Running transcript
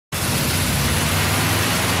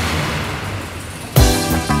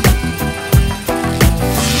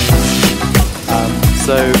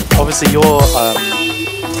So obviously you're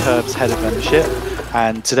Curb's head of membership,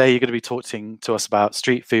 and today you're going to be talking to us about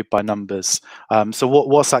street food by numbers. So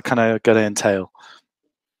what's that kind of going to entail?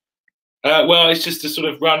 Well, it's just to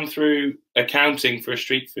sort of run through accounting for a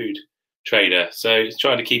street food trader. So it's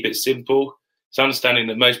trying to keep it simple. It's understanding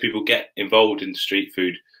that most people get involved in street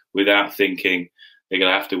food without thinking they're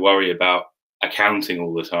going to have to worry about accounting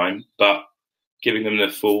all the time, but giving them the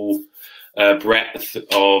full breadth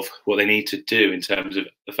of what they need to do in terms of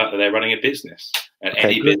the fact that they're running a business, and Okay,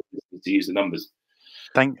 any business needs to use the numbers.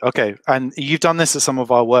 Okay, and you've done this at some of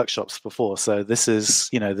our workshops before, so this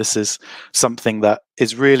is something that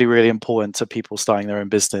is really, really important to people starting their own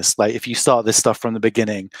business. Like, if you start this stuff from the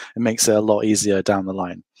beginning, it makes it a lot easier down the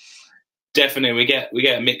line. Definitely, we get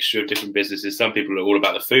a mixture of different businesses. Some people are all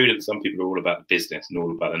about the food, and some people are all about the business and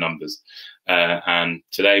all about the numbers. And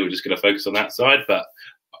today we're just going to focus on that side, but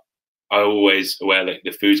I'm always aware that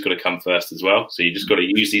the food's got to come first as well. So you just got to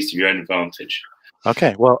use these to your own advantage.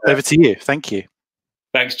 Okay, well, over to you. Thank you.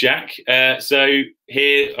 Thanks, Jack. So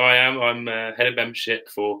here I am. I'm head of membership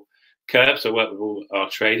for Curb. So I work with all our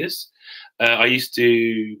traders. I used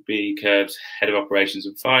to be Curb's head of operations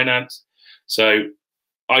and finance. So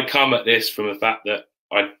I come at this from the fact that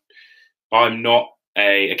I'm not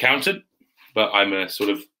an accountant, but I'm a sort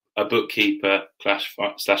of a bookkeeper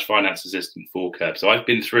slash finance assistant for Curb. So I've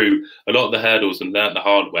been through a lot of the hurdles and learnt the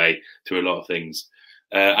hard way through a lot of things.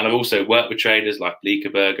 And I've also worked with traders like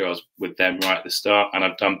Burger. I was with them right at the start, and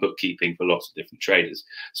I've done bookkeeping for lots of different traders.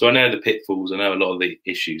 So I know the pitfalls. I know a lot of the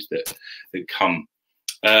issues that come.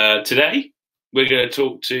 Today, we're going to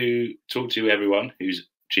talk to everyone who's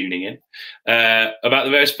tuning in about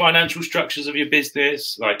the various financial structures of your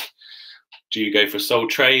business. Like, do you go for sole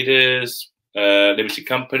traders, limited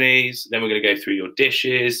companies? Then we're going to go through your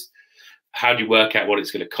dishes. How do you work out what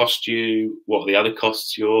it's going to cost you? What are the other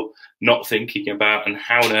costs you're not thinking about? And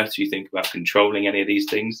how on earth do you think about controlling any of these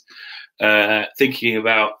things? Thinking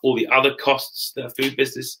about all the other costs that a food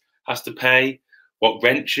business has to pay. What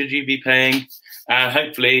rent should you be paying? And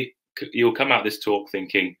hopefully you'll come out of this talk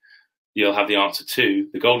thinking you'll have the answer to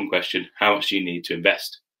the golden question: how much do you need to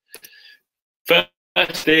invest? First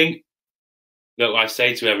thing that I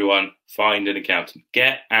say to everyone, find an accountant.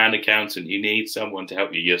 Get an accountant. You need someone to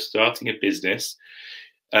help you. You're starting a business,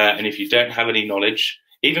 and if you don't have any knowledge,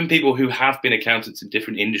 even people who have been accountants in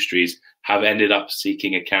different industries have ended up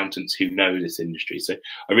seeking accountants who know this industry. So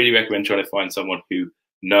I really recommend trying to find someone who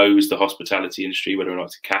knows the hospitality industry, whether or not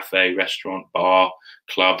it's a cafe, restaurant, bar,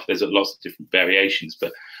 club. There's lots of different variations,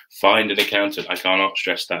 but find an accountant. I cannot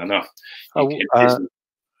stress that enough.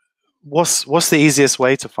 What's the easiest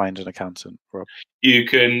way to find an accountant, Rob? You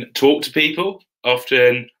can talk to people.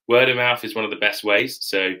 Often word of mouth is one of the best ways.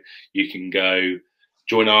 So you can go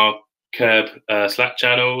join our Curb Slack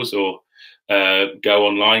channels, or go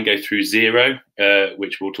online, go through Xero,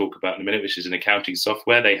 which we'll talk about in a minute, which is an accounting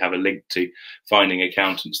software. They have a link to finding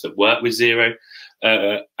accountants that work with Xero.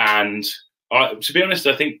 And to be honest,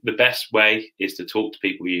 I think the best way is to talk to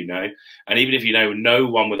people you know. And even if you know no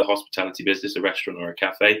one with a hospitality business, a restaurant or a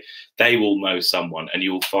cafe, they will know someone, and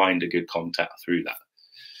you'll find a good contact through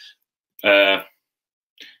that.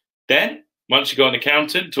 Then, once you've got an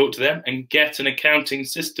accountant, talk to them and get an accounting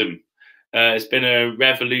system. It's been a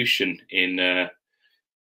revolution in the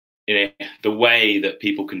way that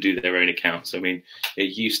people can do their own accounts. I mean,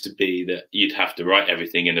 it used to be that you'd have to write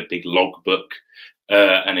everything in a big logbook,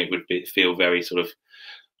 and it would feel very sort of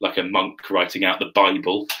like a monk writing out the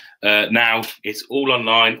Bible. Now it's all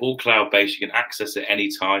online, all cloud-based. You can access it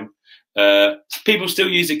anytime. People still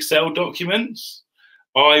use Excel documents.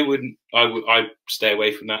 I stay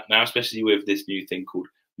away from that now, especially with this new thing called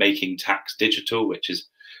Making Tax Digital, which is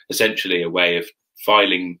essentially a way of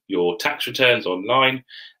filing your tax returns online.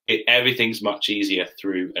 Everything's much easier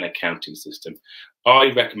through an accounting system.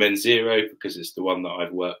 I recommend Xero because it's the one that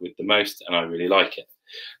I've worked with the most, and I really like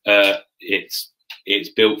it. It's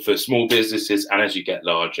built for small businesses, and as you get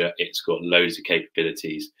larger, it's got loads of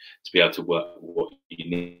capabilities to be able to work with what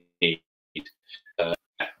you need.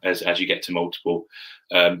 As you get to multiple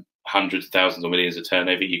hundreds, thousands, or millions of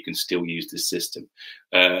turnover, you can still use this system.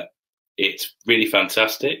 It's really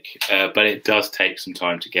fantastic, but it does take some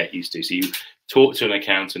time to get used to. So you talk to an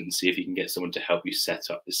accountant and see if you can get someone to help you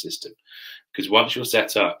set up the system. Because once you're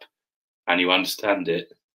set up and you understand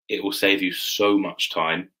it, it will save you so much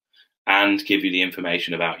time and give you the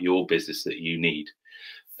information about your business that you need.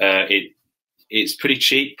 It's pretty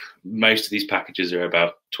cheap. Most of these packages are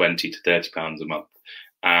about £20 to £30 a month,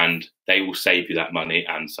 and they will save you that money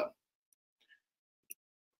and some.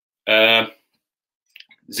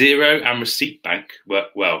 Xero and Receipt Bank work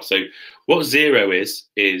well. So what Xero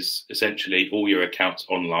is essentially all your accounts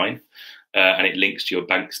online, and it links to your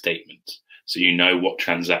bank statement, so you know what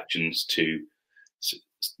transactions to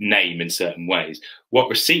name in certain ways. What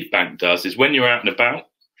Receipt Bank does is when you're out and about,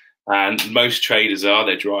 and most traders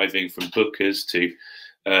they're driving from Booker's to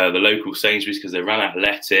the local Sainsbury's because they run out of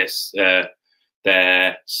lettuce.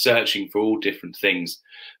 They're searching for all different things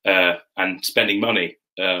and spending money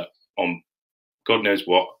on God knows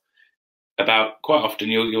what. About quite often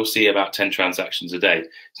you'll see about 10 transactions a day.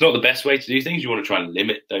 It's not the best way to do things. You want to try and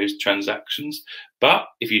limit those transactions. But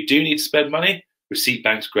if you do need to spend money, Receipt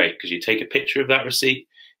Bank's great because you take a picture of that receipt,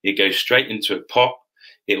 it goes straight into a pot,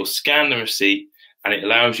 it will scan the receipt, and it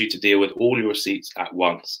allows you to deal with all your receipts at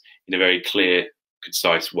once in a very clear,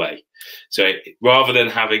 concise way. So rather than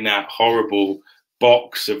having that horrible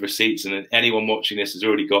box of receipts, and anyone watching this has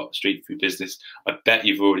already got street food business, I bet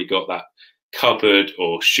you've already got that cupboard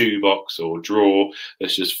or shoebox or drawer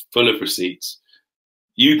that's just full of receipts.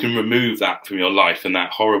 You can remove that from your life and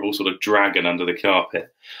that horrible sort of dragon under the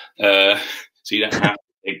carpet. So you don't have to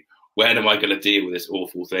think, when am I going to deal with this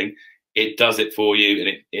awful thing? It does it for you,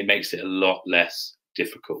 and it makes it a lot less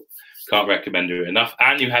difficult. Can't recommend it enough.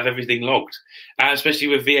 And you have everything logged. And especially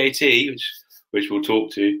with VAT, which we'll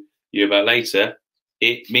talk to you about later,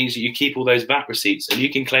 it means that you keep all those VAT receipts and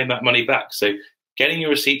you can claim that money back. So getting your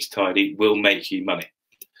receipts tidy will make you money.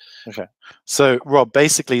 Okay. So Rob,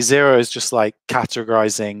 basically Xero is just like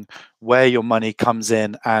categorizing where your money comes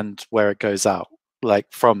in and where it goes out,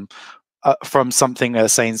 like from something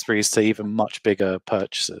at Sainsbury's to even much bigger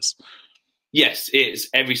purchases. Yes, it's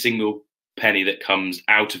every single penny that comes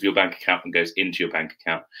out of your bank account and goes into your bank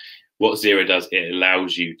account. What Xero does, it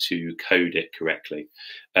allows you to code it correctly,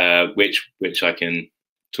 which I can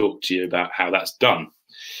talk to you about how that's done.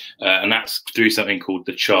 And that's through something called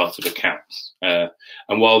the chart of accounts. And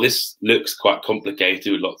while this looks quite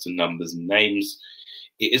complicated with lots of numbers and names,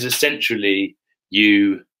 it is essentially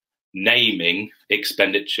you naming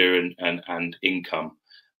expenditure and income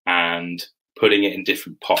and putting it in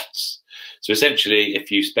different pots. So essentially,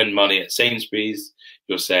 if you spend money at Sainsbury's,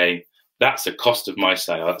 you're saying, that's a cost of my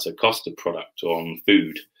sale, that's a cost of product on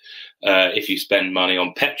food. If you spend money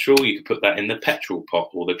on petrol, you can put that in the petrol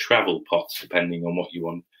pot or the travel pot, depending on what you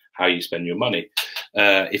want, how you spend your money.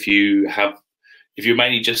 If you're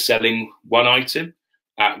mainly just selling one item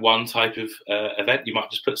at one type of event, you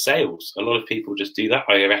might just put sales. A lot of people just do that.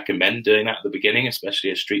 I recommend doing that at the beginning,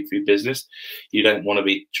 especially a street food business. You don't want to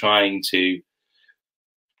be trying to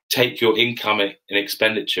take your income and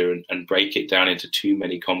expenditure and break it down into too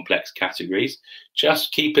many complex categories.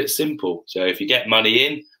 Just keep it simple. So if you get money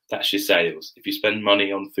in, that's your sales. If you spend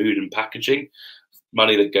money on food and packaging,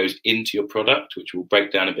 money that goes into your product, which we'll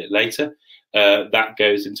break down a bit later, that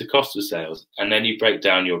goes into cost of sales. And then you break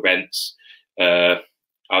down your rents,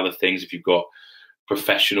 other things. If you've got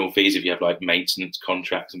professional fees, if you have like maintenance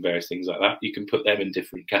contracts and various things like that, you can put them in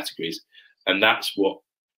different categories. And that's what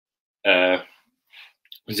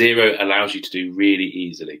Xero allows you to do really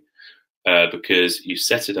easily, because you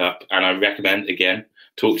set it up. And I recommend, again,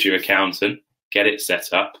 talk to your accountant, get it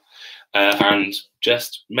set up, and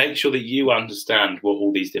just make sure that you understand what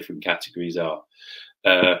all these different categories are.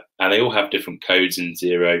 And they all have different codes in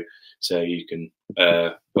Xero, so you can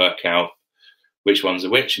work out which ones are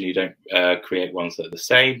which, and you don't create ones that are the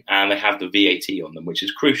same. And they have the VAT on them, which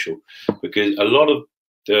is crucial, because a lot of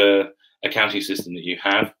the accounting system that you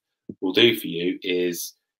have will do for you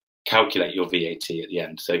is calculate your VAT at the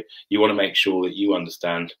end. So you want to make sure that you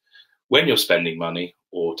understand when you're spending money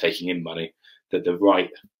or taking in money that the right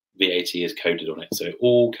VAT is coded on it. So it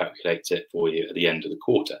all calculates it for you at the end of the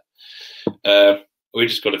quarter. We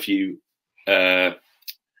just got a few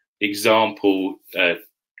example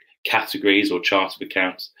categories or chart of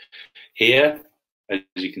accounts here. As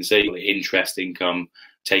you can see, interest income,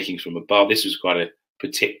 takings from above. This was quite a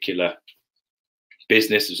particular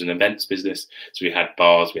business. It was an events business. So we had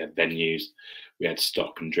bars, we had venues, we had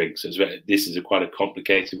stock and drinks. So this is quite a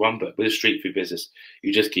complicated one, but with a street food business,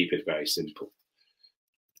 you just keep it very simple.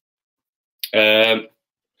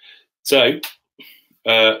 So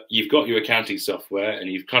you've got your accounting software and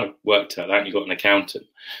you've kind of worked out that, and you've got an accountant.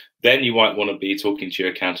 Then you might want to be talking to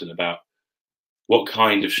your accountant about what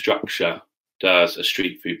kind of structure does a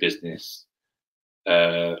street food business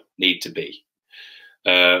need to be,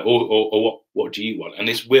 or what do you want? And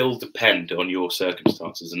this will depend on your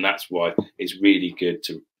circumstances, and that's why it's really good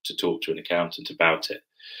to talk to an accountant about it,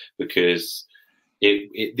 because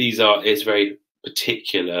it's a very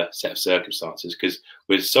particular set of circumstances. Because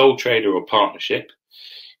with sole trader or partnership,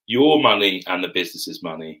 your money and the business's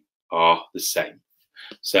money are the same.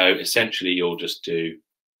 So essentially, you'll just do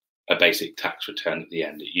a basic tax return at the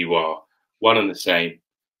end. You are one and the same.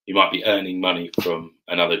 You might be earning money from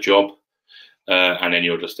another job, and then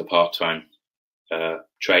you're just a part-time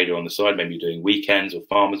trader on the side. Maybe you're doing weekends or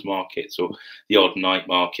farmers markets or the odd night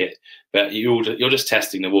market, but you're just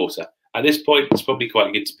testing the water. At this point, it's probably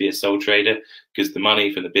quite good to be a sole trader because the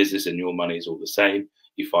money from the business and your money is all the same.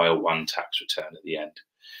 You file one tax return at the end.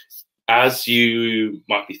 As you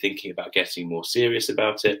might be thinking about getting more serious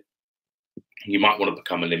about it, you might want to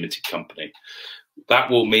become a limited company.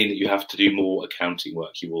 That will mean that you have to do more accounting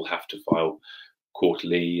work. You will have to file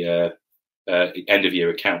quarterly end of year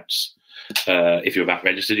accounts. If you're VAT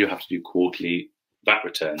registered, you have to do quarterly VAT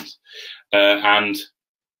returns. And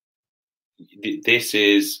this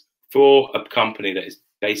is for a company that is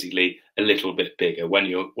basically a little bit bigger. When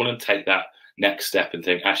you want to take that next step and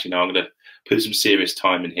think, actually, no, I'm going to put some serious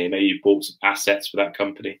time in here. Maybe you bought some assets for that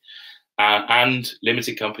company. And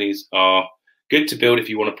limited companies are good to build if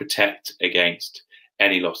you want to protect against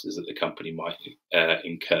any losses that the company might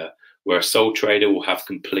incur, where a sole trader will have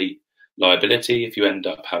complete liability if you end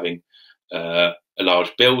up having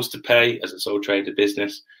large bills to pay as a sole trader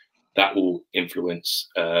business. That will influence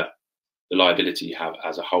the liability you have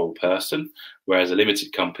as a whole person, whereas a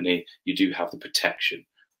limited company, you do have the protection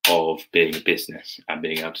of being a business and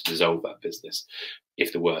being able to dissolve that business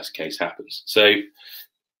if the worst case happens. So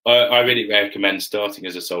I really recommend starting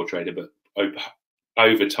as a sole trader, but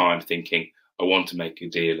over time thinking, I want to make a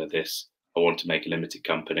deal of this, I want to make a limited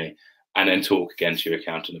company, and then talk again to your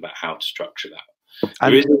accountant about how to structure that.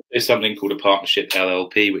 There is something called a partnership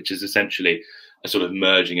LLP, which is essentially a sort of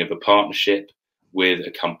merging of a partnership with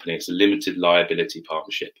a company. It's a limited liability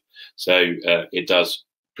partnership. So it does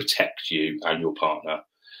protect you and your partner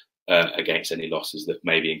against any losses that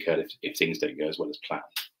may be incurred if things don't go as well as planned.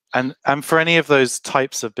 And for any of those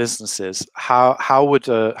types of businesses, how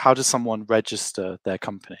does someone register their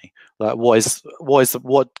company? Like,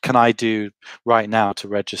 what can I do right now to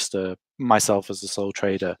register myself as a sole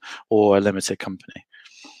trader or a limited company?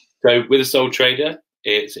 So with a sole trader,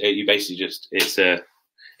 you basically just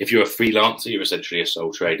if you're a freelancer, you're essentially a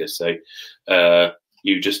sole trader. So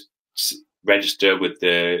you just register with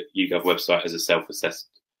the YouGov website as a self-assessed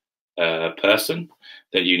person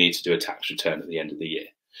that you need to do a tax return at the end of the year.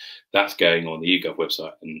 That's going on the YouGov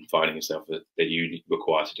website and finding yourself that you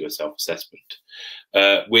require to do a self-assessment.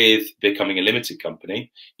 With becoming a limited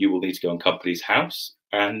company, you will need to go on Companies House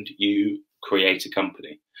and you create a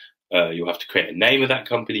company. You'll have to create a name of that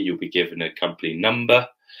company. You'll be given a company number.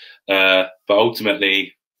 But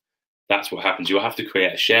ultimately, that's what happens. You'll have to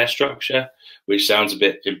create a share structure, which sounds a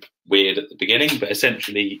bit weird at the beginning, but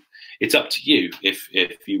essentially it's up to you if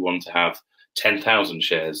you want to have 10,000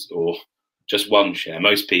 shares or just one share.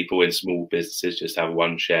 Most people in small businesses just have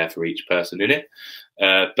one share for each person in it,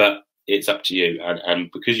 but it's up to you.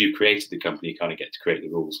 And because you've created the company, you kind of get to create the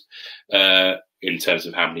rules in terms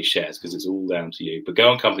of how many shares, because it's all down to you. But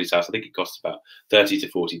go on Companies House. I think it costs about £30 to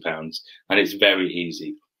 £40, and it's very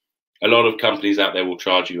easy. A lot of companies out there will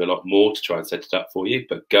charge you a lot more to try and set it up for you,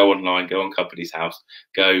 but go online, go on Companies House,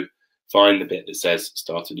 go find the bit that says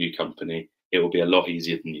start a new company. It will be a lot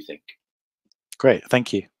easier than you think. Great,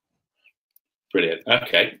 thank you. Brilliant.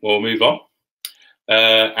 Okay, we'll move on.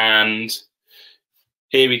 And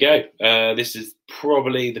here we go. This is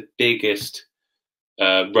probably the biggest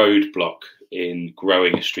roadblock in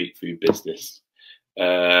growing a street food business. In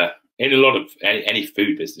a lot of any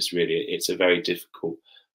food business, really, it's a very difficult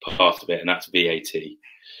part of it, and that's VAT.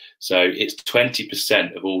 So it's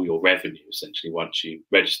 20% of all your revenue, essentially, once you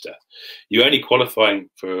register. You're only qualifying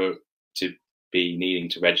to be needing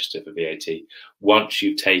to register for VAT once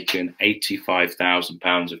you've taken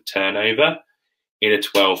 £85,000 of turnover in a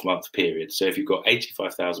 12-month period. So if you've got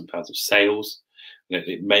 £85,000 of sales,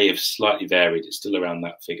 it may have slightly varied. It's still around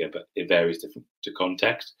that figure, but it varies different to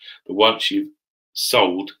context. But once you've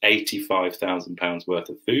sold £85,000 worth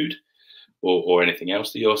of food or anything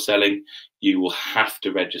else that you're selling, you will have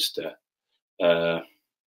to register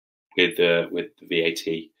with the VAT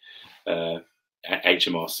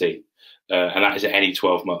HMRC. And that is at any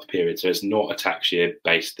 12-month period. So it's not a tax year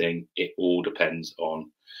based thing. It all depends on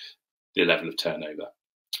the level of turnover.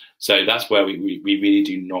 So that's where we really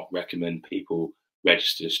do not recommend people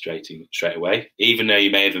register straight away. Even though you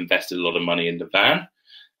may have invested a lot of money in the van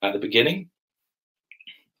at the beginning,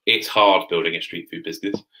 it's hard building a street food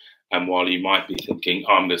business. And while you might be thinking,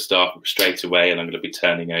 oh, I'm going to start straight away and I'm going to be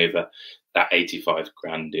turning over that 85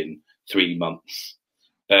 grand in 3 months,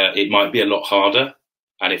 it might be a lot harder.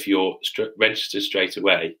 And if you're registered straight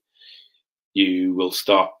away, you will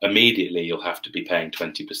start immediately. You'll have to be paying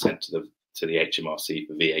 20% to the HMRC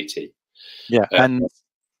for VAT. Yeah,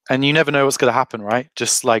 and you never know what's going to happen, right?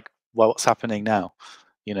 Just like well, what's happening now,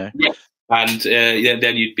 you know? Yeah. And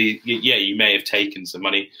then you'd be, yeah, you may have taken some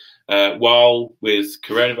money. While with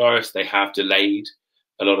coronavirus, they have delayed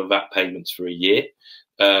a lot of VAT payments for a year.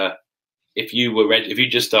 If you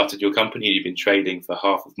just started your company and you've been trading for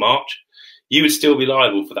half of March, you would still be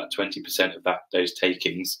liable for that 20% of those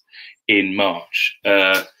takings in March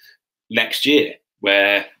next year.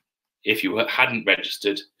 Where if you hadn't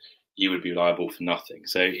registered, you would be liable for nothing.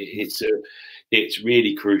 So it's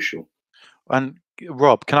really crucial. And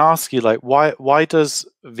Rob, can I ask you, like, why does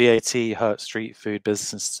VAT hurt street food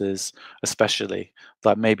businesses, especially,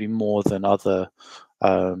 like maybe more than other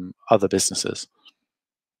businesses?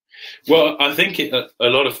 Well, I think a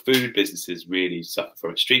lot of food businesses really suffer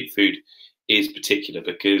from it. Street food is particular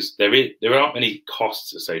because there aren't many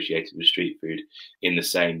costs associated with street food in the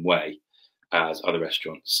same way as other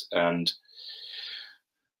restaurants, and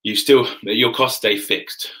your costs stay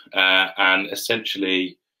fixed, and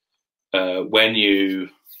essentially when you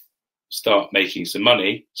start making some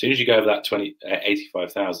money, as soon as you go over that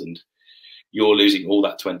 85,000, you're losing all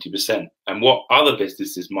that 20%. And what other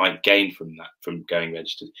businesses might gain from that, from going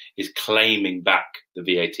registered, is claiming back the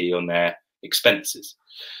VAT on their expenses.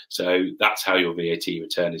 So that's how your VAT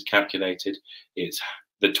return is calculated. It's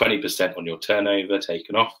the 20% on your turnover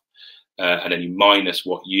taken off, and then you minus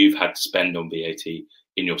what you've had to spend on VAT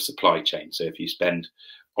in your supply chain. So if you spend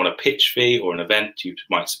on a pitch fee or an event, you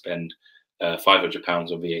might spend £500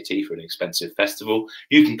 on VAT for an expensive festival.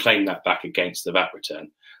 You can claim that back against the VAT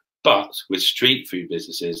return. But with street food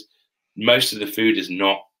businesses, most of the food is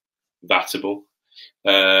not VATable.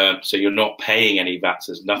 So you're not paying any VAT.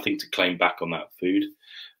 There's nothing to claim back on that food.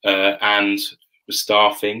 And the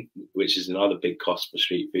staffing, which is another big cost for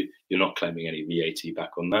street food, you're not claiming any VAT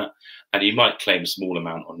back on that. And you might claim a small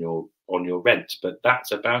amount on your rent, but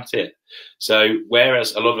that's about it. So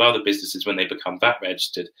whereas a lot of other businesses, when they become VAT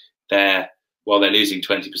registered, while they're losing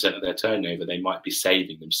 20% of their turnover, they might be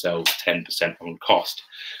saving themselves 10% on cost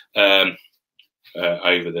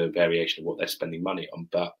over the variation of what they're spending money on.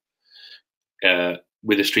 But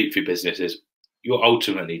with the street food businesses, you're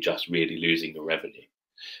ultimately just really losing your revenue.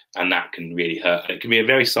 And that can really hurt. And it can be a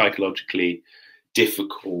very psychologically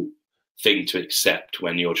difficult thing to accept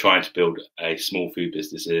when you're trying to build a small food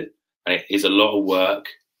business. And it is a lot of work.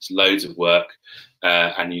 It's loads of work.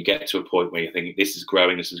 And you get to a point where you're thinking, this is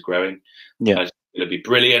growing. Yeah. It'll be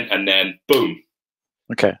brilliant. And then boom.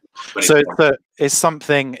 Okay. So it's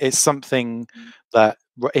something that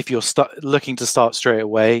if you're looking to start straight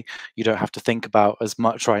away, you don't have to think about as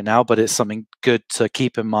much right now, but it's something good to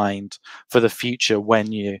keep in mind for the future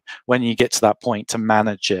when you get to that point, to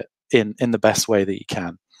manage it in the best way that you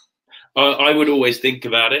can. I would always think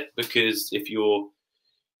about it, because if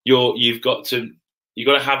you've got to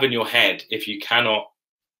have in your head, if you cannot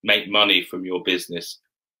make money from your business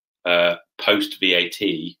post VAT,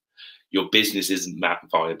 your business isn't that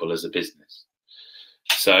viable as a business.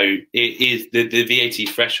 So it is the VAT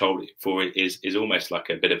threshold for it is almost like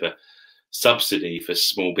a bit of a subsidy for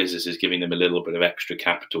small businesses, giving them a little bit of extra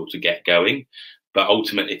capital to get going. But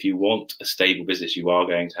ultimately, if you want a stable business, you are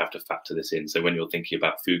going to have to factor this in. So when you're thinking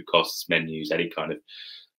about food costs, menus, any kind of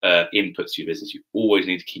inputs to your business, you always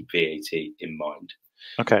need to keep VAT in mind.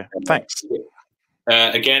 Okay, thanks.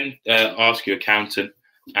 Again, ask your accountant,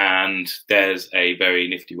 and there's a very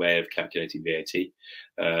nifty way of calculating VAT.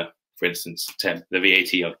 For instance, the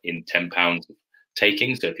VAT in £10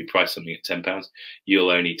 taking. So if you price something at £10, you'll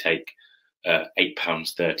only take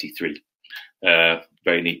 £8.33.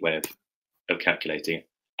 Very neat way of calculating it.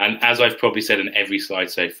 And as I've probably said in every slide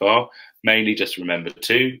so far, mainly just remember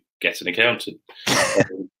to get an accountant.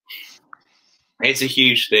 It's a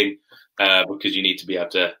huge thing because you need to be able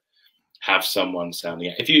to have someone sounding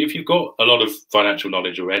out. If you've got a lot of financial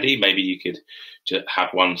knowledge already, maybe you could just have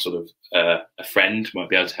one sort of a friend might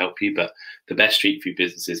be able to help you. But the best street food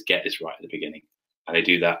businesses get this right at the beginning, and they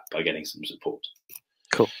do that by getting some support.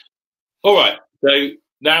 Cool. All right. So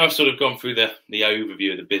now I've sort of gone through the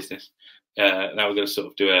overview of the business. Now we're going to sort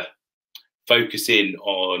of do a focus in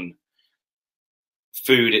on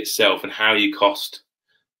food itself and how you cost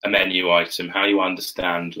a menu item, how you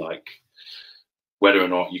understand like whether or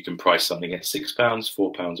not you can price something at £6,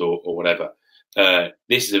 £4 or whatever.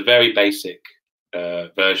 This is a very basic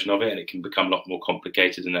version of it, and it can become a lot more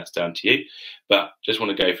complicated, and that's down to you. But just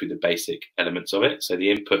want to go through the basic elements of it. So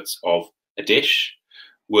the inputs of a dish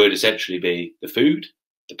would essentially be the food,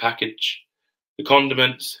 the package, the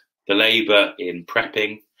condiments, the labour in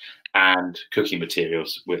prepping, and cooking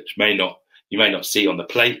materials, which you may not see on the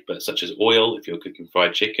plate, but such as oil, if you're cooking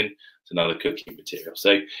fried chicken, it's another cooking material.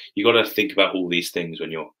 So you've got to think about all these things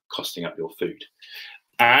when you're costing up your food.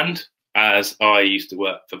 And as I used to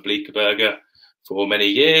work for Bleecker Burger for many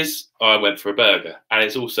years, I went for a burger, and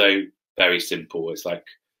it's also very simple. It's like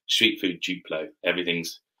street food Duplo.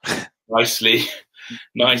 Everything's nicely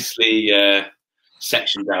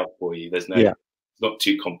sectioned out for you. There's no, it's not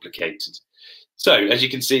too complicated. So as you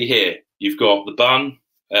can see here, you've got the bun.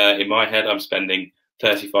 In my head, I'm spending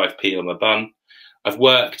 35p on the bun. I've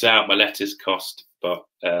worked out my lettuce cost, but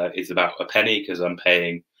it's about a penny because I'm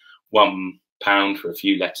paying £1 for a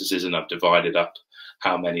few lettuces, and I've divided up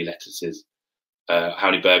how many lettuces,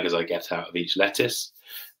 how many burgers I get out of each lettuce.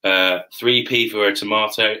 3p for a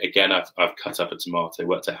tomato. Again, I've cut up a tomato,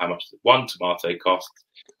 worked out how much one tomato costs,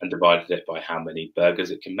 and divided it by how many burgers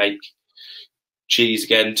it can make. Cheese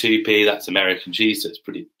again, 2p. That's American cheese, so it's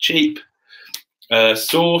pretty cheap.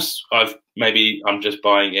 Sauce, I'm just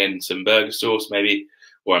buying in some burger sauce, maybe,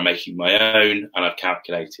 or I'm making my own, and I've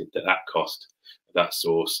calculated that cost of that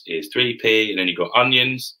sauce is 3p. And then you've got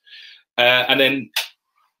onions, and then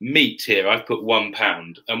meat here. I've put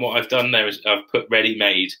 £1, and what I've done there is I've put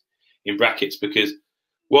ready-made in brackets, because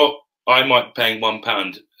what I might be paying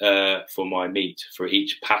 £1 for my meat for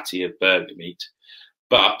each patty of burger meat,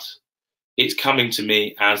 but it's coming to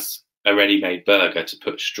me as a ready-made burger to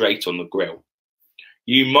put straight on the grill.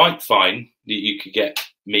 You might find that you could get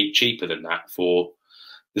meat cheaper than that for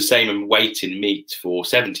the same weight in meat for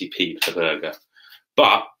 70p per burger.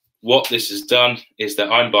 But what this has done is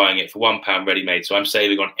that I'm buying it for £1 ready-made, so I'm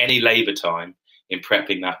saving on any labour time in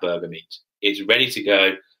prepping that burger meat. It's ready to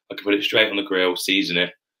go. I can put it straight on the grill, season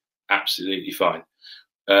it, absolutely fine.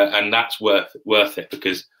 And that's worth it,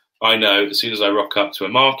 because I know as soon as I rock up to a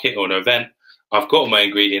market or an event, I've got all my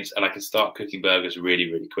ingredients and I can start cooking burgers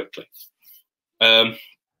really, really quickly.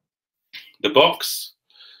 The box,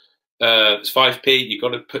 it's 5p. You've got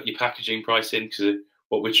to put your packaging price in, because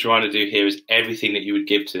what we're trying to do here is everything that you would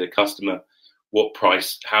give to the customer, what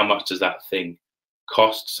price, how much does that thing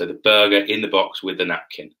cost? So the burger in the box with the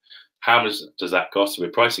napkin, how much does that cost? So we're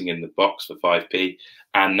pricing in the box for 5p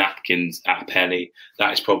and napkins at a penny.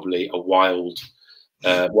 That is probably a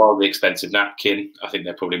wildly expensive napkin. I think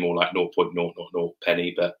they're probably more like 0.000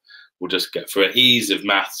 penny, but we'll just go for ease of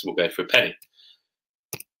maths, we'll go for a penny.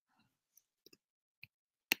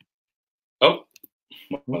 Oh,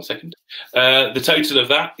 1 second. The total of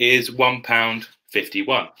that is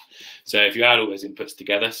 £1.51. So if you add all those inputs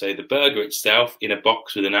together, so the burger itself in a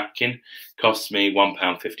box with a napkin costs me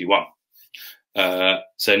 £1.51.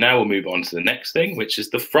 So now we'll move on to the next thing, which is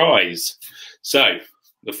the fries. So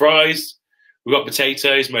the fries, we've got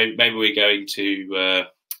potatoes. Maybe we're going to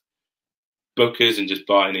Booker's and just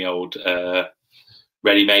buying the old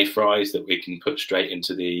ready-made fries that we can put straight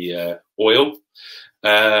into the oil.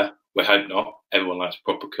 We hope not. Everyone likes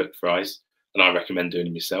proper cooked fries, and I recommend doing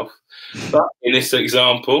them yourself. But in this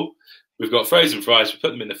example, we've got frozen fries. We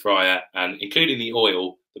put them in the fryer, and including the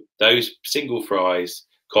oil, those single fries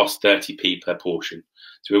cost 30p per portion.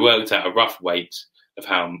 So we worked out a rough weight of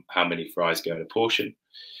how many fries go in a portion.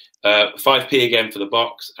 5p again for the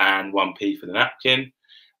box and 1p for the napkin.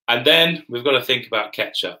 And then we've got to think about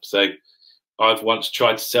ketchup. So I've once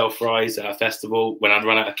tried to sell fries at a festival when I'd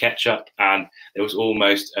run out of ketchup, and there was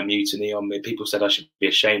almost a mutiny on me. People said I should be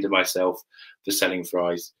ashamed of myself for selling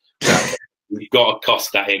fries. You've got to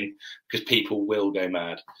cost that in, because people will go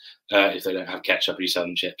mad if they don't have ketchup and you sell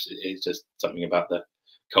them chips. It's just something about the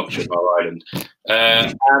culture of our island.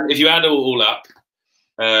 And if you add it all up,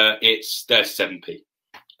 it's 37p.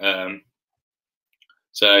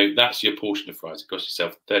 So that's your portion of fries. It costs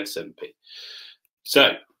yourself 37p.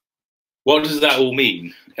 So what does that all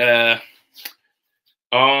mean?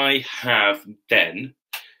 I have then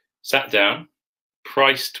sat down,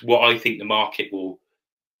 priced what I think the market will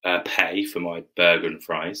pay for my burger and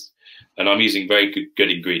fries, and I'm using very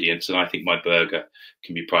good ingredients, and I think my burger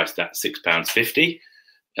can be priced at £6.50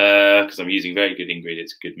 because I'm using very good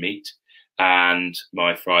ingredients, good meat, and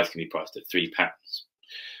my fries can be priced at £3.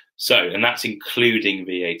 So, and that's including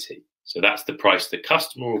VAT. So that's the price the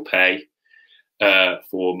customer will pay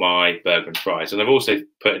for my burger and fries. And I've also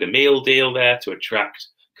put a meal deal there to attract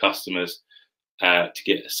customers to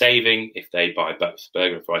get a saving if they buy both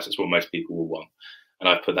burger and fries. That's what most people will want. And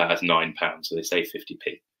I've put that as £9, so they save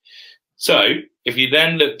 50p. So if you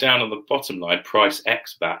then look down on the bottom line, price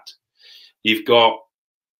X VAT, you've got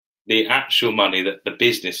the actual money that the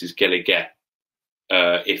business is going to get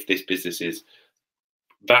if this business is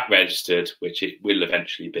VAT registered, which it will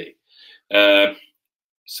eventually be.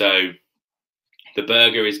 So the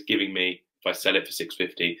burger is giving me, if I sell it for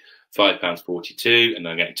 £6.50, £5.42, and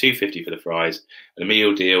I'm getting £2.50 for the fries, and the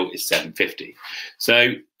meal deal is £7.50.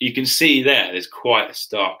 So you can see there's quite a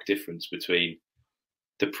stark difference between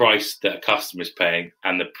the price that a customer is paying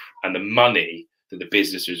and the money that the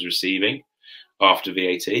business is receiving after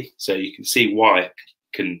VAT. So you can see why it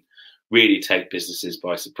can really take businesses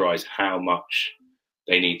by surprise how much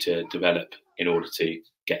they need to develop in order to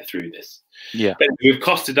get through this. Yeah. But we've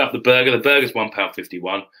costed up the burger. The burger's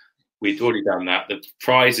 £1.51. We've already done that. The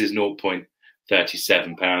price is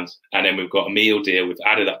 £0.37. And then we've got a meal deal. We've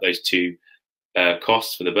added up those two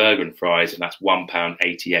costs for the burger and fries, and that's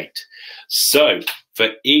 £1.88. So for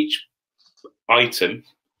each item,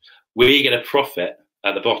 we get a profit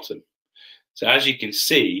at the bottom. So as you can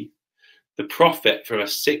see, the profit from a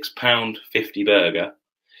 £6.50 burger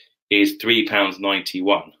is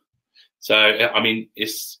 £3.91. So, I mean,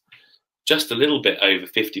 it's just a little bit over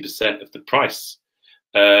 50% of the price.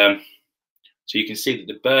 So you can see that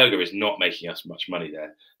the burger is not making us much money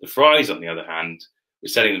there. The fries, on the other hand, we're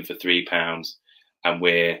selling them for £3 and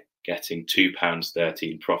we're getting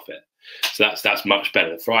 £2.13 profit. So that's much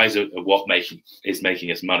better. The fries are what is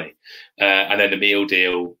making us money. And then the meal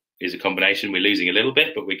deal is a combination. We're losing a little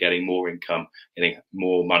bit, but we're getting more income, getting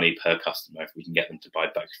more money per customer if we can get them to buy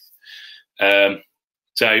both.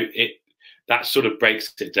 So that sort of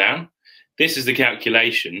breaks it down. This is the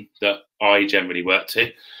calculation that I generally work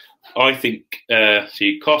to. I think so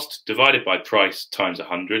you cost divided by price times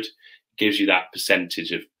 100 gives you that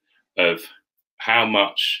percentage of how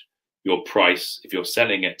much your price, if you're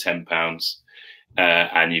selling at £10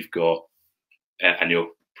 and you've got and your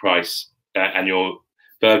price and your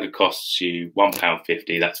burger costs you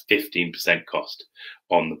 £1.50, that's 15% cost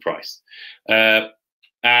on the price.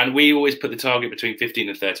 And we always put the target between 15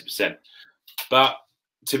 and 30%. But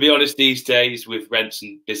to be honest, these days with rents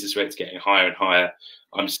and business rates getting higher and higher,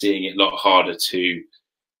 I'm seeing it a lot harder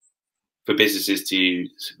for businesses to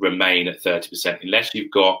remain at 30% unless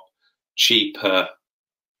you've got cheaper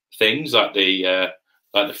things like the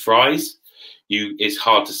fries. It's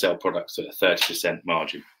hard to sell products at a 30%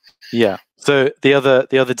 margin. Yeah. So the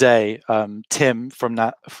other day, Tim from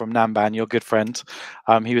Namban, your good friend,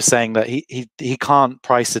 he was saying that he can't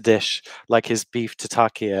price a dish like his beef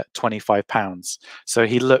tataki at £25. So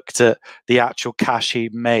he looked at the actual cash he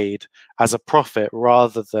made as a profit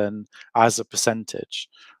rather than as a percentage.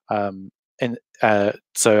 So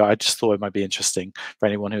I just thought it might be interesting for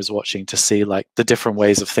anyone who's watching to see like the different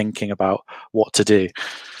ways of thinking about what to do.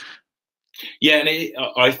 Yeah, and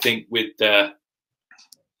I think with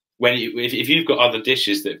if you've got other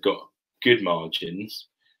dishes that have got good margins,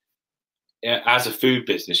 as a food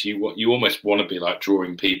business, you almost want to be like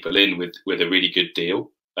drawing people in with a really good deal.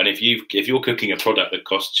 And if you're cooking a product that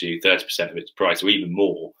costs you 30% of its price or even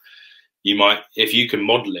more, you might, if you can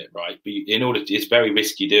model it right, but it's very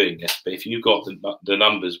risky doing this. But if you've got the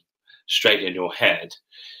numbers straight in your head,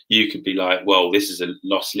 you could be like, well, this is a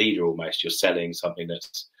loss leader almost. You're selling something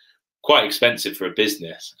that's quite expensive for a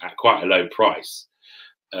business at quite a low price.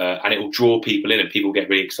 And it will draw people in and people get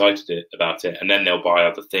really excited about it. And then they'll buy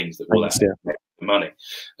other things that will make money.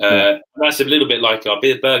 That's a little bit like our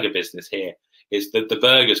burger business here, is that the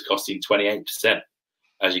burger's costing 28%.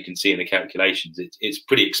 As you can see in the calculations, it's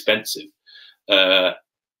pretty expensive. But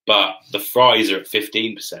the fries are at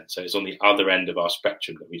 15%. So it's on the other end of our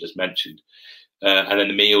spectrum that we just mentioned. And then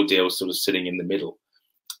the meal deal is sort of sitting in the middle.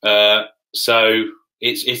 So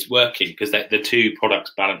it's working because the two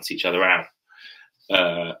products balance each other out.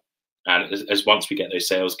 And as once we get those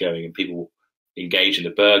sales going and people engage in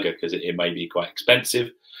the burger, because it may be quite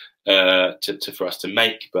expensive for us to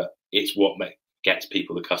make, but it's what gets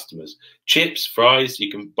people, the customers. Chips, fries, you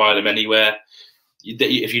can buy them anywhere.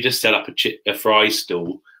 If you just set up a fries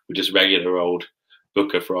stall with just regular old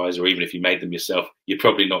Booker fries, or even if you made them yourself, you're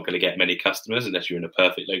probably not going to get many customers unless you're in a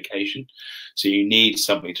perfect location. So you need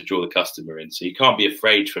something to draw the customer in. So you can't be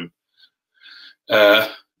afraid from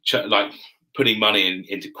like putting money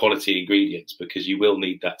into quality ingredients, because you will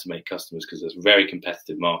need that to make customers, because there's a very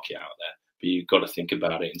competitive market out there. But you've got to think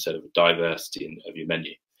about it instead of a diversity of your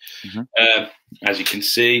menu. Mm-hmm. As you can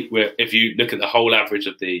see, if you look at the whole average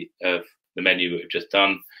of the menu that we've just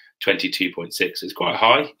done, 22.6 is quite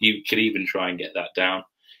high. You could even try and get that down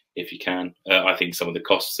if you can. I think some of the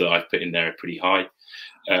costs that I've put in there are pretty high.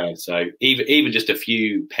 So even just a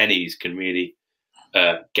few pennies can really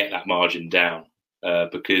get that margin down.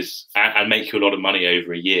 Because and make you a lot of money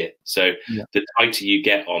over a year. So the tighter you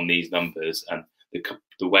get on these numbers and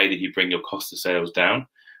the way that you bring your cost of sales down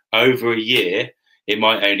over a year, it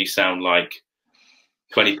might only sound like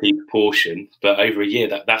 20p per portion, but over a year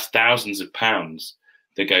that's thousands of pounds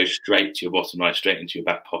that go straight to your bottom line, straight into your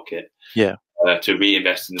back pocket. To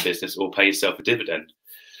reinvest in the business or pay yourself a dividend.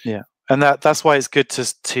 And that's why it's good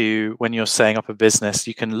to when you're setting up a business,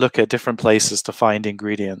 you can look at different places to find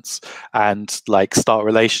ingredients and like start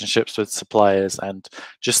relationships with suppliers, and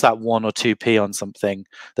just that 1 or 2p on something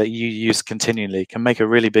that you use continually can make a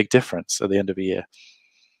really big difference at the end of a year.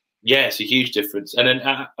 Yeah, it's a huge difference. And then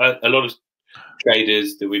a lot of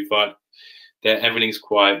traders that we find, everything's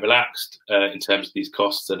quite relaxed in terms of these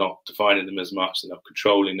costs. They're not defining them as much. They're not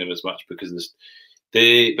controlling them as much because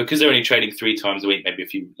they're only trading 3 times a week, maybe a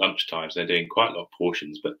few lunch times. They're doing quite a lot of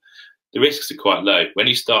portions, but the risks are quite low. When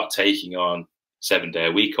you start taking on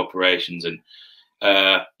 7-day-a-week operations, and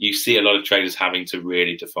you see a lot of traders having to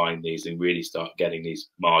really define these and really start getting these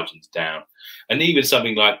margins down. And even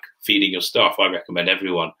something like feeding your staff, I recommend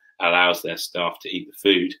everyone allows their staff to eat the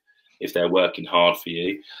food if they're working hard for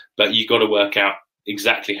you, but you've got to work out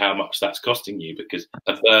exactly how much that's costing you, because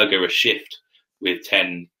a burger, a shift with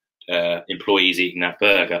 10 employees eating that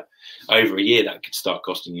burger, over a year that could start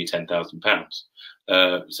costing you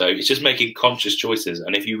 £10,000. So it's just making conscious choices,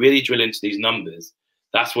 and if you really drill into these numbers,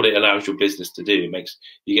 that's what it allows your business to do. It makes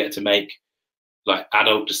you get to make like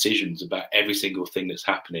adult decisions about every single thing that's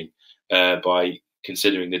happening by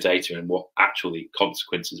considering the data and what actually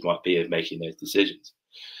consequences might be of making those decisions.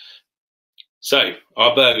 So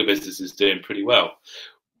our burger business is doing pretty well,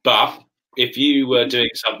 but if you were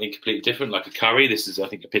doing something completely different, like a curry, this is, I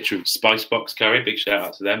think, a picture of Spice Box curry. Big shout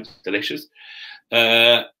out to them. It's delicious.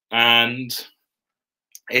 And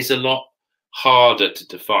it's a lot harder to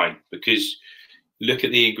define, because look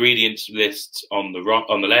at the ingredients lists on the right,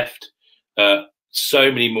 on the left.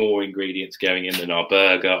 So many more ingredients going in than our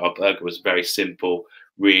burger. Our burger was very simple,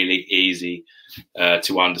 really easy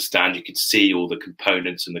to understand. You could see all the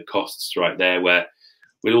components and the costs right there, where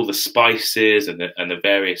with all the spices and the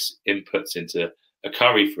various inputs into a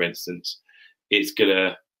curry, for instance, it's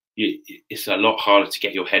a lot harder to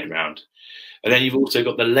get your head around. And then you've also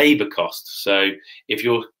got the labor cost. So if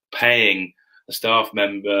you're paying a staff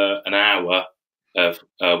member an hour of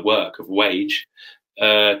work, of wage,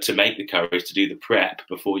 to make the curries, to do the prep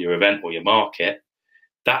before your event or your market,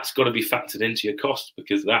 that's got to be factored into your cost,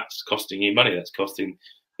 because that's costing you money. That's costing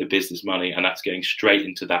the business money, and that's going straight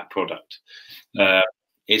into that product.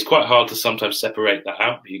 It's quite hard to sometimes separate that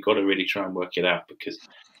out, but you've got to really try and work it out, because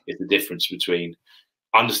it's the difference between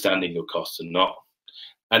understanding your costs and not.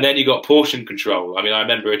 And then you got portion control. I mean, I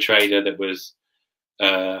remember a trader that was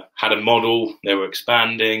had a model. They were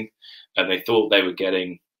expanding, and they thought they were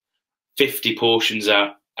getting 50 portions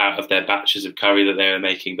out of their batches of curry that they were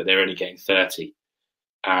making, but they're only getting 30.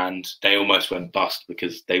 And they almost went bust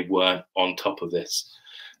because they weren't on top of this.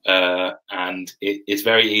 And it's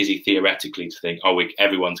very easy theoretically to think, oh,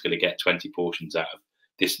 everyone's going to get 20 portions out of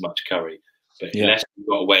this much curry. But unless you've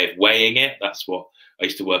got a way of weighing it, that's what I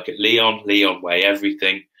used to work at Leon. Leon weigh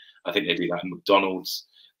everything. I think they do that at McDonald's.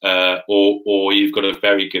 Or you've got a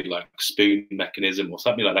very good like spoon mechanism or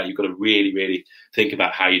something like that. You've got to really, really think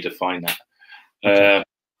about how you define that.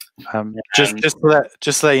 Just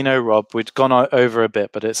to let you know, Rob, we'd gone over a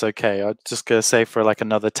bit, but it's okay. I'm just going to say for like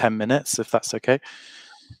another 10 minutes, if that's okay.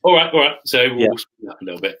 All right. So we'll speed up a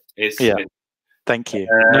little bit. Thank you.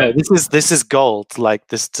 No, this is gold. Like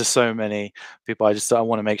this to so many people. I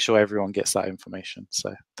want to make sure everyone gets that information.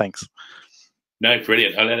 So thanks. No,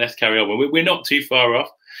 brilliant. Let's carry on. We're not too far off.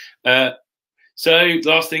 So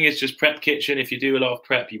last thing is just prep kitchen. If you do a lot of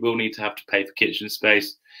prep, you will need to have to pay for kitchen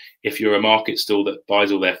space. If you're a market stall that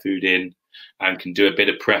buys all their food in and can do a bit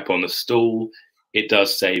of prep on the stall, it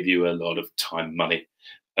does save you a lot of time and money.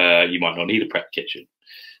 You might not need a prep kitchen.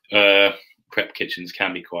 Prep kitchens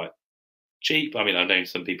can be quite cheap. I mean, I know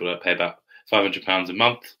some people pay about £500 a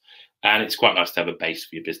month, and it's quite nice to have a base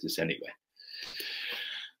for your business anyway.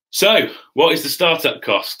 So what is the startup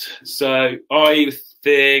cost? So I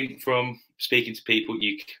think, from speaking to people,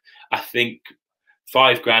 I think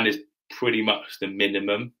 £5,000 is pretty much the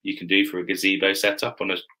minimum you can do for a gazebo setup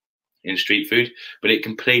in street food, but it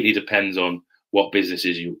completely depends on what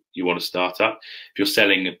businesses you want to start up. If you're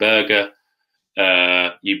selling a burger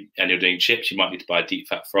and you're doing chips, you might need to buy a deep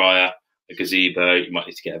fat fryer, a gazebo, you might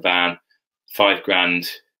need to get a van. £5,000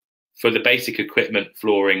 for the basic equipment,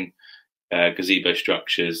 flooring, gazebo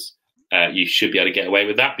structures. You should be able to get away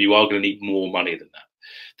with that, but you are going to need more money than that.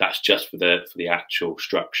 That's just for the actual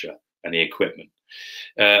structure and the equipment.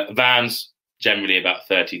 Vans generally about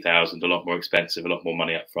 30,000, a lot more expensive, a lot more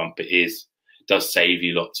money up front, but does save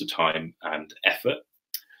you lots of time and effort.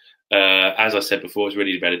 As I said before, it's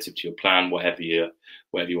really relative to your plan, whatever you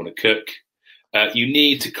want to cook. You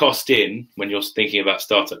need to cost in when you're thinking about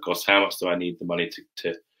startup costs. How much do I need the money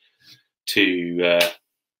to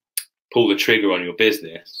pull the trigger on your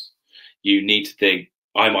business? You need to think,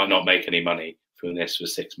 I might not make any money from this for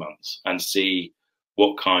 6 months and see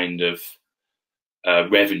what kind of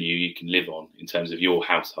revenue you can live on in terms of your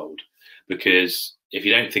household. Because if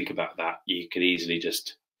you don't think about that, you could easily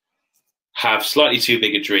just have slightly too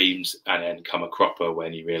big of dreams and then come a cropper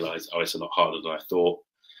when you realise, oh, it's a lot harder than I thought.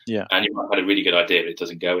 Yeah. And you might have had a really good idea, but it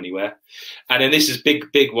doesn't go anywhere. And then this is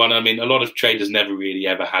big one. I mean, a lot of traders never really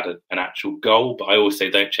ever had an actual goal, but I always say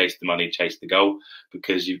don't chase the money, chase the goal,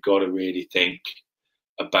 because you've got to really think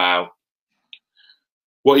about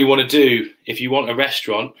what you want to do. If you want a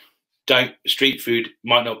restaurant, street food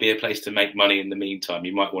might not be a place to make money in the meantime.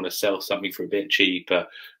 You might want to sell something for a bit cheaper,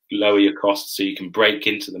 lower your costs so you can break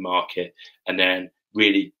into the market and then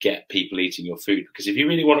really get people eating your food. Because if you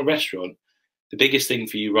really want a restaurant, the biggest thing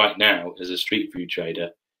for you right now as a street food trader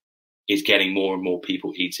is getting more and more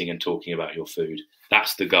people eating and talking about your food.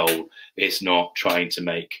 That's the goal. It's not trying to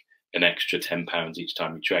make an extra £10 each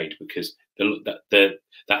time you trade, because that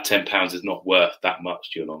 £10 is not worth that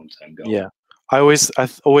much to your long-term goal. Yeah. I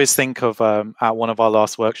always think of at one of our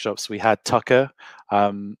last workshops, we had Tucker,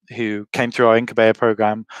 who came through our incubator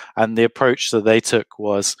program, and the approach that they took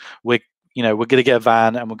was we're going to get a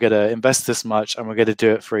van and we're going to invest this much and we're going to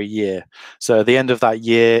do it for a year. So at the end of that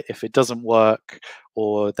year, if it doesn't work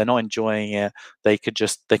or they're not enjoying it, they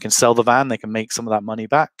can sell the van, they can make some of that money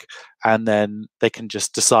back, and then they can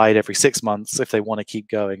just decide every 6 months if they want to keep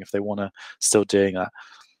going, if they want to still doing that.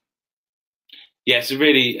 Yeah, it's a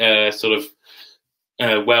really sort of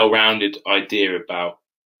well-rounded idea about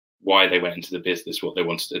why they went into the business, what they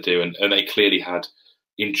wanted to do, and they clearly had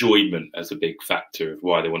enjoyment as a big factor of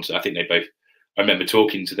why they wanted. I think they both. I remember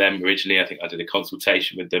talking to them originally. I think I did a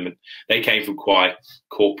consultation with them, and they came from quite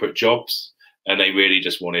corporate jobs, and they really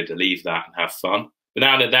just wanted to leave that and have fun. But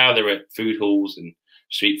now they're at food halls and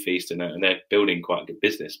street feast, and they're building quite a good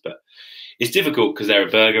business. But it's difficult because they're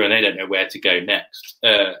a burger and they don't know where to go next,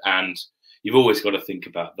 and you've always got to think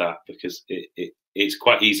about that, because it's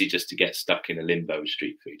quite easy just to get stuck in a limbo with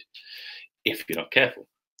street food if you're not careful.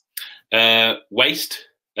 Waste.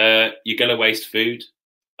 You're going to waste food.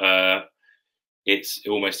 It's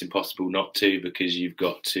almost impossible not to, because you've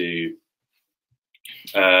got to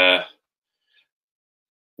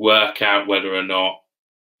work out whether or not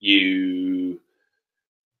you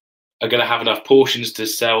are going to have enough portions to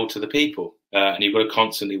sell to the people. And you've got to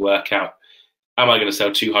constantly work out, am I going to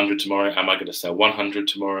sell 200 tomorrow? Am I going to sell 100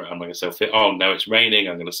 tomorrow? Am I going to sell 50? Oh, no, it's raining.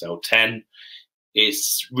 I'm going to sell 10.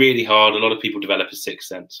 It's really hard. A lot of people develop a sixth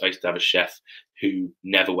sense. I used to have a chef who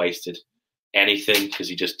never wasted anything because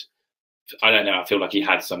he just, I don't know, I feel like he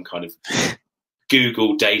had some kind of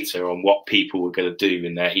Google data on what people were going to do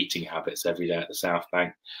in their eating habits every day at the South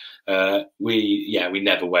Bank. We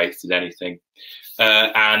never wasted anything.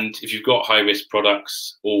 And if you've got high-risk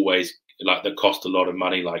products, always like that cost a lot of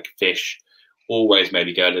money, like fish, always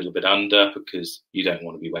maybe go a little bit under, because you don't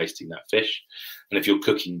want to be wasting that fish. And if you're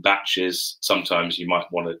cooking batches, sometimes you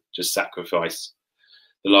might want to just sacrifice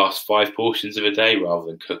the last 5 portions of a day rather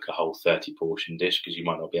than cook a whole 30-portion dish, because you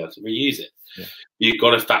might not be able to reuse it. Yeah. You've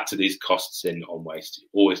got to factor these costs in on waste.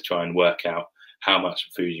 Always try and work out how much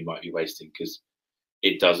food you might be wasting, because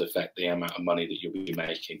it does affect the amount of money that you'll be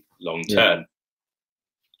making long term.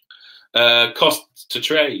 Yeah. Costs to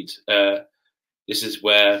trade. This is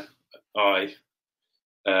where I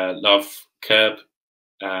love Curb,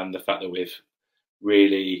 and the fact that we've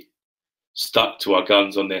really stuck to our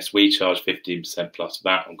guns on this. We charge 15% plus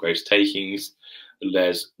VAT on gross takings.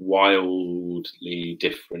 There's wildly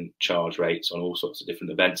different charge rates on all sorts of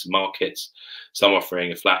different events and markets, some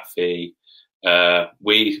offering a flat fee.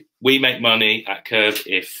 We make money at Curb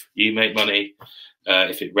if you make money.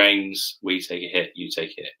 If it rains, we take a hit, you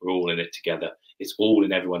take a hit. We're all in it together. It's all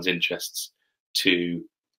in everyone's interests to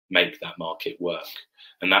make that market work.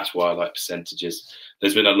 And that's why I like percentages.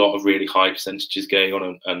 There's been a lot of really high percentages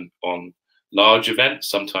going on large events,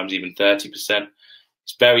 sometimes even 30%.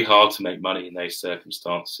 It's very hard to make money in those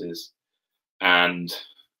circumstances. And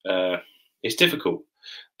it's difficult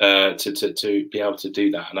to be able to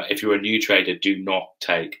do that. And if you're a new trader, do not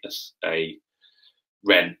take a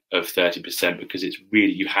rent of 30%, because it's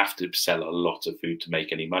really, you have to sell a lot of food to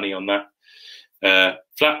make any money on that.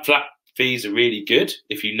 Flat fees are really good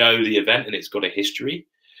if you know the event and it's got a history,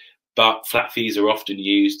 but flat fees are often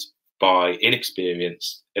used by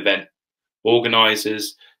inexperienced event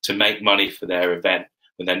organizers to make money for their event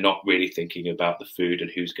when they're not really thinking about the food and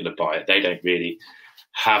who's going to buy it. They don't really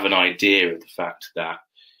have an idea of the fact that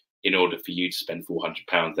in order for you to spend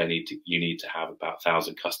 £400, you need to have about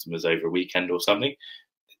 1,000 customers over a weekend or something.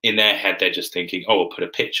 In their head, they're just thinking, oh, we'll put a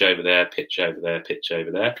pitch over there, pitch over there, pitch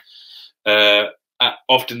over there.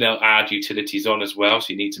 Often they'll add utilities on as well,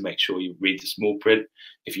 so you need to make sure you read the small print.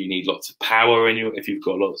 If you need lots of power if you've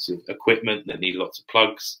got lots of equipment that need lots of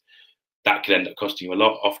plugs, that could end up costing you a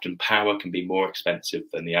lot. Often power can be more expensive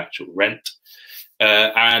than the actual rent.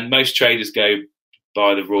 And most traders go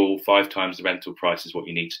by the rule 5 times the rental price is what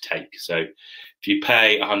you need to take. So if you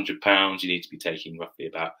pay £100, you need to be taking roughly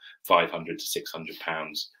about £500 to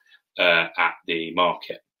 £600 at the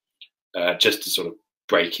market, just to sort of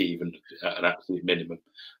break even at an absolute minimum.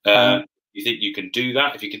 You think you can do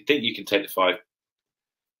that? If you can think you can take the 5,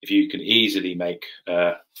 if you can easily make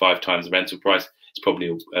 5 times the rental price, it's probably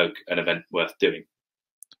an event worth doing.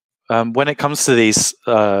 When it comes to these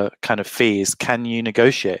kind of fees, can you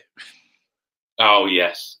negotiate? Oh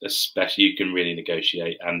yes, especially you can really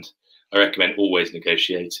negotiate, and I recommend always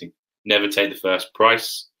negotiating. Never take the first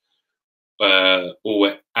price.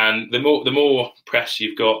 Always, and the more press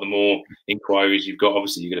you've got, the more inquiries you've got.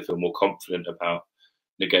 Obviously, you're going to feel more confident about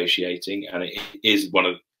negotiating, and it is one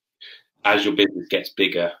of, as your business gets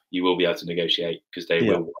bigger, you will be able to negotiate because they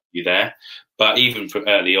will want you there. But even from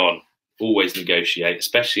early on, always negotiate,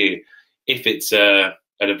 especially if it's an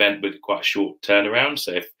event with quite a short turnaround.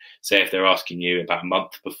 So if they're asking you about a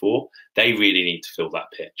month before, they really need to fill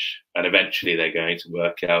that pitch, and eventually they're going to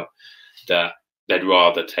work out that they'd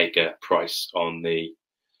rather take a price on the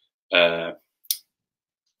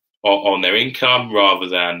on their income rather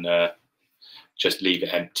than just leave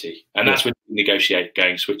it empty. And that's when you negotiate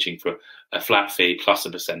switching for a flat fee plus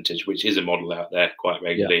a percentage, which is a model out there quite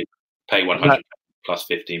regularly. Pay 100 plus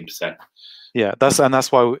 15%. Yeah,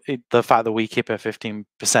 that's why the fact that we keep it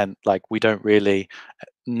 15%, like we don't really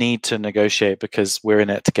need to negotiate because we're in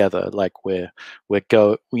it together. Like we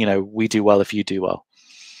do well if you do well.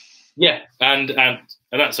 Yeah, and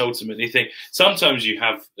that's ultimately the thing. Sometimes you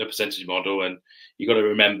have a percentage model, and you got to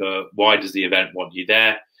remember, why does the event want you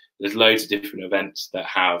there? There's loads of different events that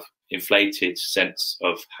have inflated sense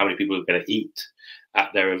of how many people are going to eat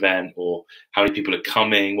at their event, or how many people are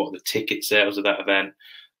coming, what are the ticket sales of that event.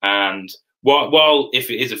 And while if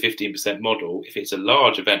it is a 15% model, if it's a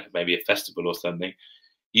large event, maybe a festival or something,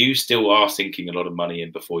 you still are sinking a lot of money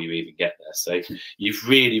in before you even get there. So you've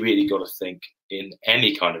really got to think in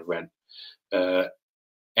any kind of rent,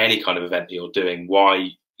 any kind of event that you're doing, why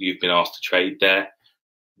you've been asked to trade there,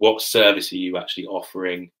 what service are you actually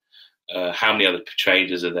offering, how many other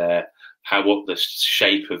traders are there, what the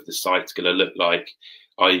shape of the site's going to look like.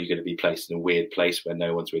 Are you going to be placed in a weird place where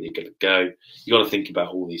no one's really going to go? You got to think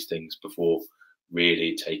about all these things before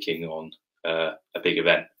really taking on a big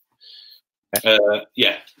event.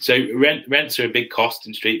 So rents are a big cost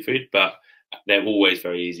in street food, but they're always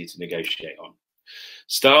very easy to negotiate on.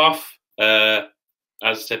 Staff, as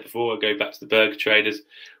I said before, I go back to the burger traders.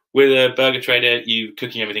 With a burger trader, you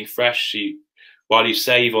cooking everything fresh. While you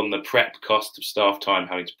save on the prep cost of staff time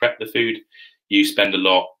having to prep the food, you spend a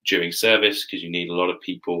lot during service because you need a lot of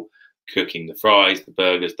people cooking the fries, the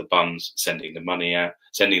burgers, the buns, sending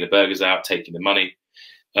the burgers out, taking the money.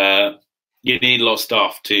 You need a lot of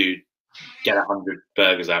staff to get 100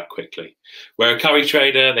 burgers out quickly. Where a curry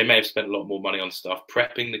trader, they may have spent a lot more money on staff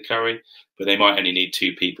prepping the curry, but they might only need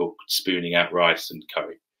 2 people spooning out rice and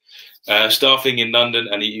curry. Staffing in London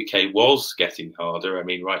and the UK was getting harder. I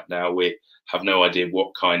mean, right now we have no idea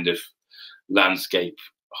what kind of landscape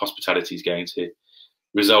hospitality is going to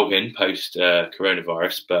result in post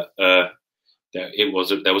coronavirus, but there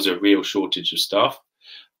was a real shortage of staff.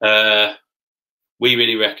 We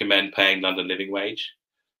really recommend paying London living wage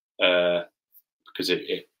because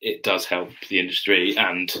it does help the industry,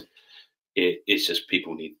 and it's just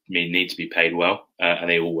people need to be paid well, and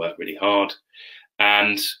they all work really hard.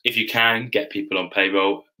 And if you can get people on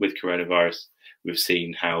payroll with coronavirus, we've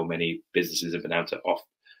seen how many businesses have been able to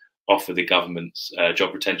offer the government's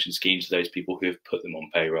job retention scheme to those people who have put them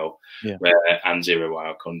on payroll, and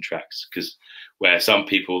 0-hour contracts. Because where some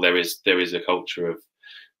people there is a culture of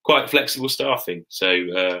quite flexible staffing.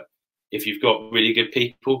 So if you've got really good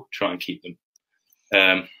people, try and keep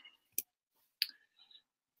them.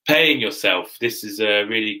 Paying yourself. This is a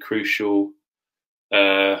really crucial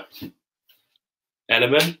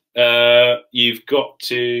element. You've got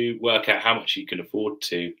to work out how much you can afford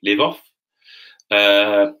to live off.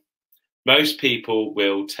 Most people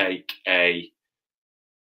will take a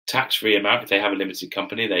tax-free amount. If they have a limited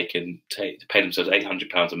company, they can pay themselves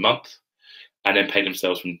 £800 a month and then pay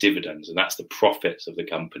themselves from dividends, and that's the profits of the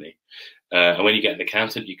company. And when you get an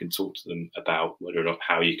accountant, you can talk to them about whether or not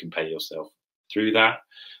how you can pay yourself through that.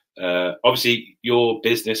 Obviously, your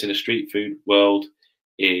business in a street food world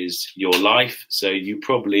is your life, so you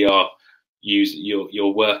probably are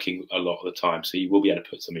you're working a lot of the time, so you will be able to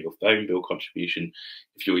put some of your phone bill contribution.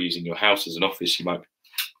 If you're using your house as an office, you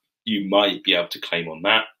might be able to claim on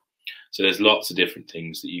that. So there's lots of different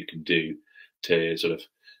things that you can do to sort of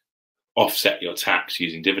offset your tax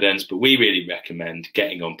using dividends. But we really recommend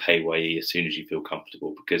getting on PayYE as soon as you feel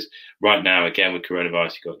comfortable, because right now, again, with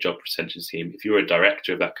coronavirus, you've got job retention scheme. If you're a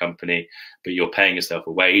director of that company, but you're paying yourself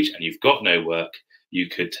a wage and you've got no work, you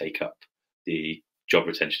could take up the job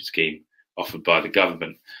retention scheme offered by the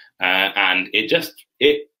government. And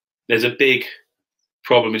there's a big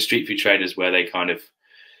problem with street food traders where they kind of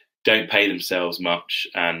don't pay themselves much,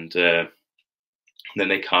 and then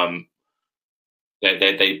they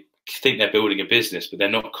think they're building a business, but they're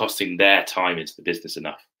not costing their time into the business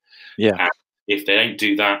enough. Yeah. And if they don't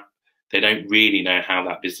do that, they don't really know how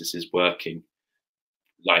that business is working.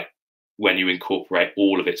 Like when you incorporate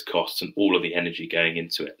all of its costs and all of the energy going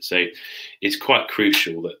into it, so it's quite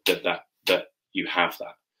crucial that you have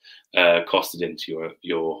that costed into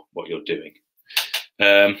your what you're doing.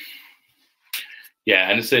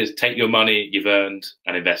 Yeah, and it says take your money you've earned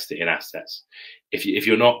and invest it in assets. If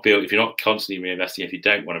you're not constantly reinvesting, if you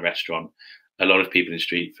don't want a restaurant, a lot of people in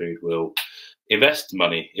street food will invest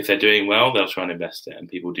money. If they're doing well, they'll try and invest it, and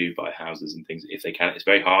people do buy houses and things if they can. It's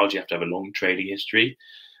very hard. You have to have a long trading history,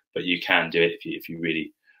 but you can do it if you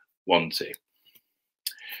really want to.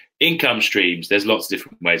 Income streams. There's lots of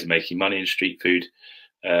different ways of making money in street food.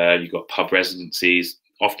 You've got pub residencies.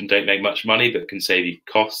 Often don't make much money, but can save you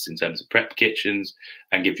costs in terms of prep kitchens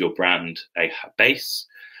and give your brand a base.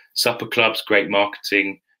 Supper clubs, great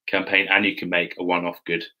marketing campaign, and you can make a one-off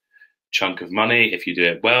good chunk of money if you do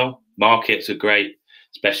it well. Markets are great,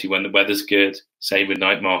 especially when the weather's good. Same with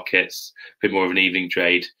night markets, a bit more of an evening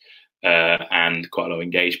trade, and quite a lot of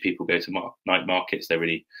engaged people go to night markets. They're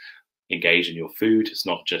really engaged in your food. It's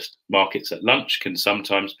not just markets at lunch, can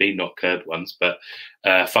sometimes be, not curved ones, but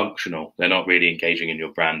functional. They're not really engaging in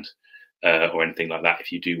your brand or anything like that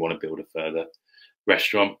if you do want to build a further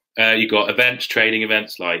restaurant. You've got events, trading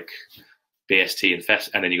events like BST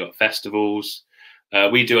and then you've got festivals.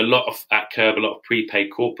 We do a lot at Curb, a lot of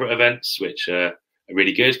prepaid corporate events, which are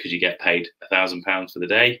really good because you get paid £1,000 for the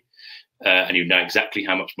day, and you know exactly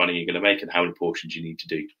how much money you're going to make and how many portions you need to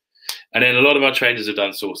do. And then a lot of our traders have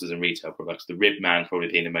done sauces and retail products. The Rib Man probably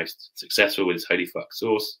being the most successful with his Holy Fuck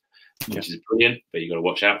sauce, which is brilliant, but you've got to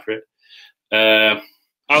watch out for it.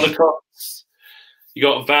 Other costs, you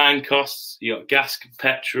got van costs, you got gas and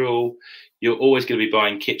petrol. You're always going to be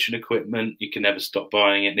buying kitchen equipment. You can never stop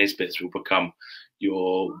buying it. Nisbets will become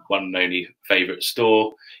your one and only favourite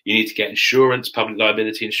store. You need to get insurance, public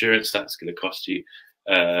liability insurance. That's going to cost you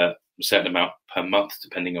a certain amount per month,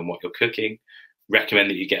 depending on what you're cooking. Recommend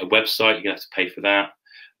that you get a website. You're going to have to pay for that.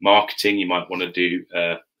 Marketing, you might want to do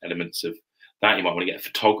elements of that. You might want to get a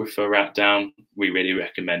photographer wrapped down. We really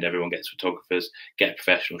recommend everyone gets photographers, get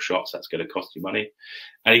professional shots. That's going to cost you money.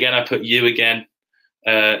 And again, I put you again.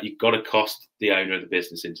 You've got to cost the owner of the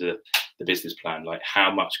business into the business plan. Like,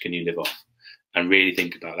 how much can you live off? And really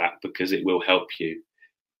think about that, because it will help you.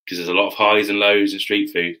 Because there's a lot of highs and lows in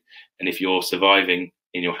street food. And if you're surviving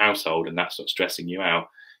in your household and that's not stressing you out,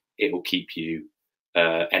 it will keep you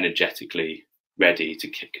energetically ready to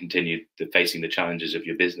continue facing the challenges of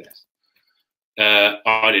your business.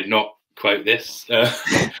 I did not quote this.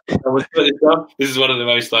 This is one of the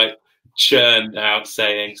most churned out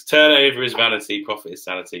sayings. Turnover is vanity, profit is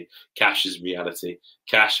sanity, cash is reality.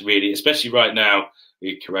 Cash really, especially right now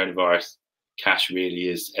with coronavirus, cash really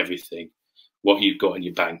is everything. What you've got in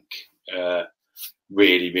your bank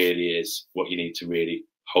really, really is what you need to really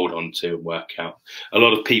hold on to and work out. A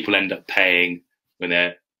lot of people end up paying, when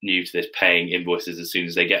they're new to this, paying invoices as soon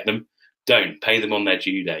as they get them. Don't pay them on their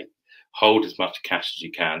due date. Hold as much cash as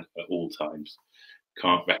you can at all times.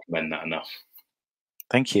 Can't recommend that enough.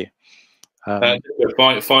 Thank you.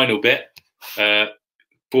 Final bit,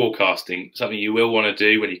 forecasting, something you will want to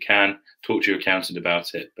do when you can. Talk to your accountant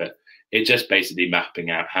about it, but it's just basically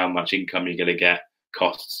mapping out how much income you're going to get,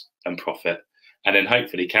 costs and profit, and then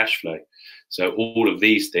hopefully cash flow. So all of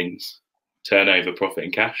these things, turnover, profit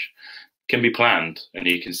and cash, can be planned, and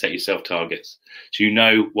you can set yourself targets. So you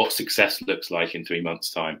know what success looks like in 3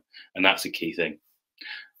 months' time, and that's a key thing.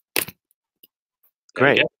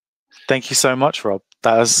 Great. Thank you so much, Rob.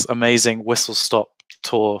 That was amazing whistle-stop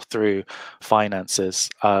tour through finances.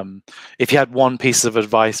 If you had one piece of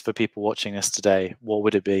advice for people watching this today, what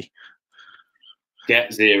would it be?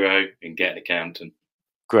 Get zero and get an accountant.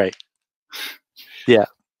 Great. Yeah,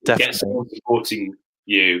 definitely. Get someone supporting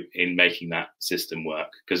you in making that system work,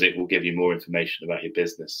 because it will give you more information about your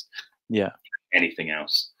business. Yeah. Anything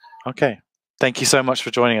else. Okay. Thank you so much for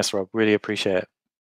joining us, Rob. Really appreciate it.